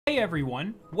Hey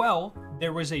everyone, well,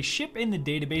 there was a ship in the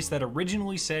database that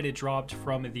originally said it dropped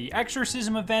from the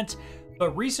Exorcism event,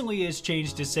 but recently is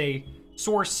changed to say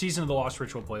Source Season of the Lost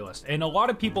Ritual playlist. And a lot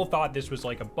of people thought this was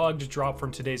like a bugged drop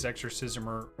from today's Exorcism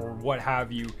or what have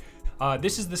you.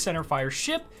 This is the Centerfire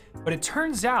ship, but it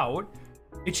turns out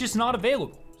it's just not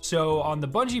available. So on the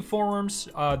Bungie forums,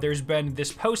 there's been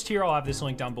this post here. I'll have this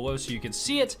link down below so you can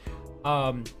see it.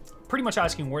 Pretty much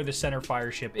asking where the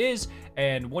Centerfire ship is,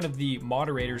 and one of the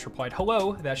moderators replied,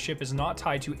 "Hello, that ship is not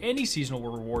tied to any seasonal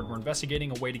reward. We're investigating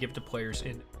a way to give it to players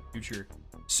in the future."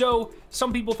 So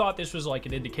some people thought this was like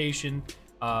an indication,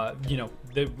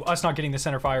 us not getting the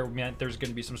Centerfire meant there's going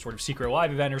to be some sort of secret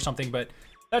live event or something, but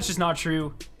that's just not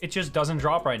true. It just doesn't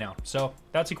drop right now. So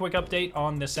that's a quick update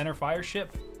on the Centerfire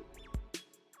ship.